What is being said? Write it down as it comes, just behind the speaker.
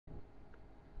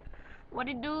What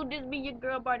it do? This be your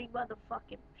girl Barty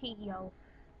motherfucking P, yo.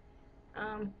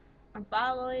 Um, I'm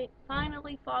finally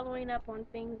following up on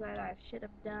things that I should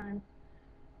have done.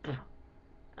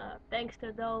 Thanks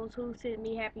to those who sent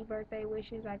me happy birthday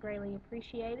wishes, I greatly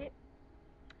appreciate it.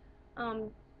 Um,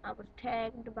 I was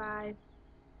tagged by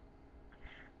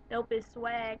Dopest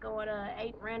Swag on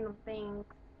 8 random things,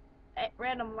 8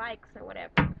 random likes or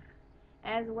whatever,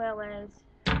 as well as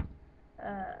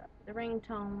the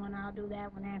ringtone one. I'll do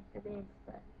that one after this,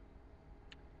 but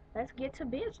let's get to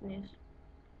business.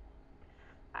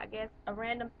 I guess a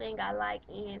random thing I like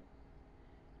is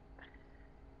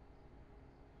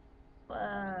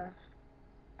uh,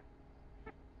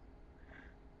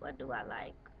 what do I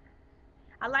like?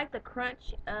 I like the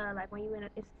crunch, like when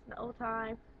it's snow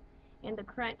time and the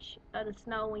crunch of the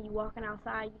snow when you walking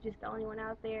outside, you just the only one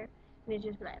out there, and it's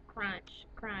just like crunch,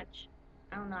 crunch.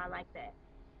 I don't know, I like that.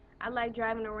 I like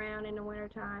driving around in the winter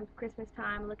time, Christmas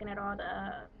time, looking at all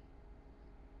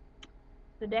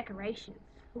the decorations.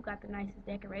 Who got the nicest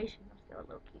decorations? I'm still a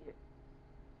little kid.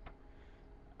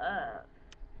 Uh,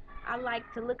 I like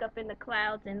to look up in the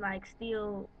clouds and like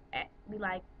still be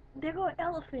like, there go an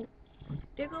elephant,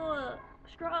 there go a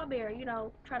strawberry.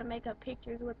 Try to make up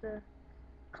pictures with the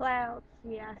clouds.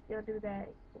 Yeah, I still do that.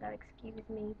 You gotta excuse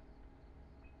me.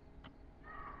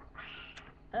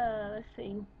 Let's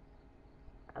see.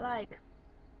 I like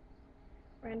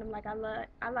random. Like I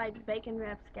like bacon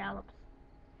wrapped scallops.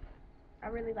 I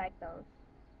really like those.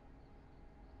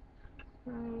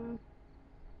 Mm,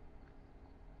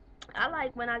 I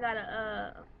like when I got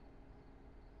a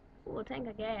full tank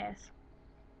of gas.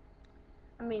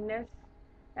 I mean,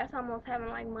 that's almost having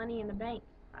like money in the bank.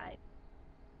 Like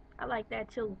I like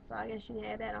that too. So I guess you can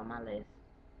add that on my list.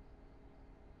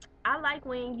 I like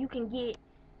when you can get.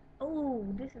 Oh,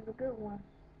 this is a good one.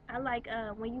 I like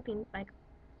when you can like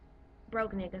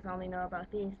broke niggas only know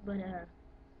about this, but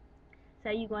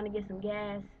say you going to get some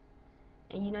gas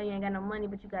and you know you ain't got no money,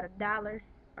 but you got $1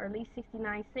 or at least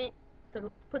 69 cents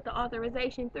to put the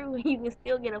authorization through, and you can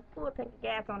still get a full tank of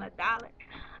gas on $1.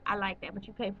 I like that, but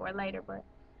you pay for it later. But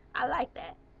I like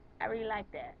that. I really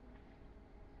like that.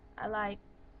 I like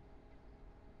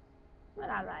what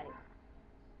I like.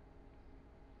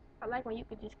 I like when you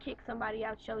can just kick somebody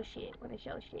out your shit when it's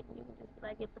your shit, and you can just be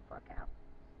like, get the fuck out.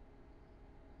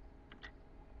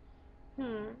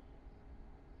 Hmm.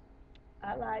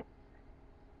 I like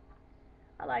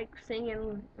I like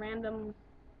singing random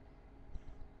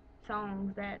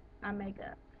songs that I make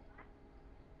up.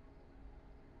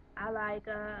 I like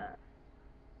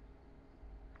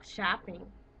shopping.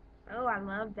 Oh, I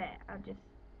love that. I just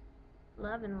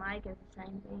love and like is the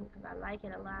same thing because I like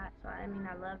it a lot. So I mean,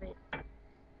 I love it.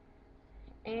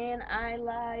 And I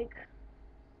like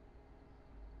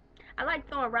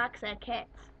throwing rocks at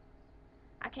cats.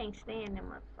 I can't stand them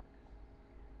motherfuckers.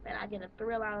 But I get a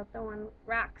thrill out of throwing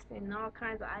rocks and all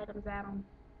kinds of items at them.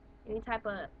 Any type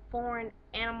of foreign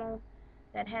animal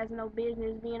that has no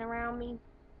business being around me.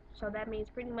 So that means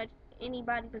pretty much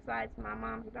anybody besides my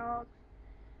mom's dogs.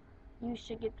 You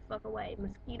should get the fuck away.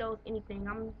 Mosquitoes, anything.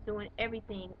 I'm doing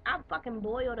everything. I fucking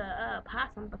boiled a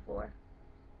possum before.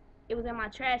 It was in my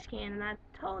trash can, and I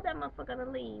told that motherfucker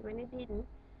to leave, and it didn't.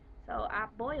 So I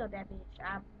boiled that bitch.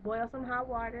 I boiled some hot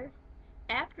water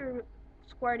after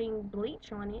squirting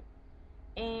bleach on it,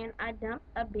 and I dumped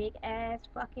a big ass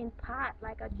fucking pot,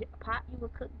 like a pot you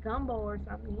would cook gumbo or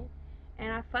something in,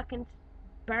 and I fucking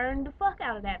burned the fuck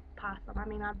out of that possum. I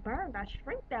mean, I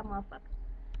shrinked that motherfucker.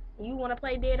 You want to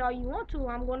play dead all you want to,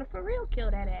 I'm going to for real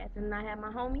kill that ass. And I had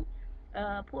my homie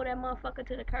pull that motherfucker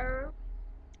to the curb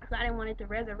because I didn't want it to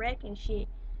resurrect and shit,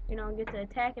 and get to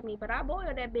attacking me. But I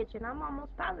boiled that bitch, and I'm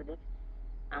almost positive.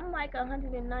 I'm like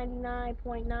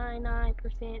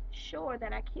 199.99% sure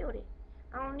that I killed it.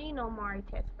 I don't need no Mari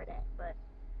test for that. But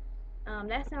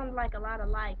that sounds like a lot of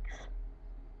likes.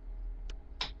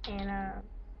 And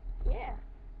yeah.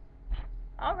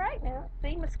 All right now.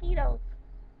 See, mosquitoes.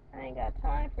 I ain't got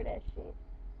time for that shit.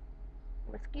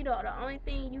 Mosquito, the only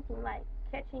thing you can like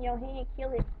catch in your hand,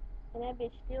 kill it, and that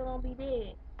bitch still don't be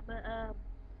dead. But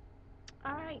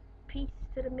all right, peace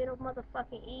to the middle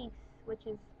motherfucking east, which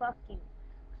is fuck you.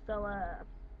 So all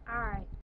right.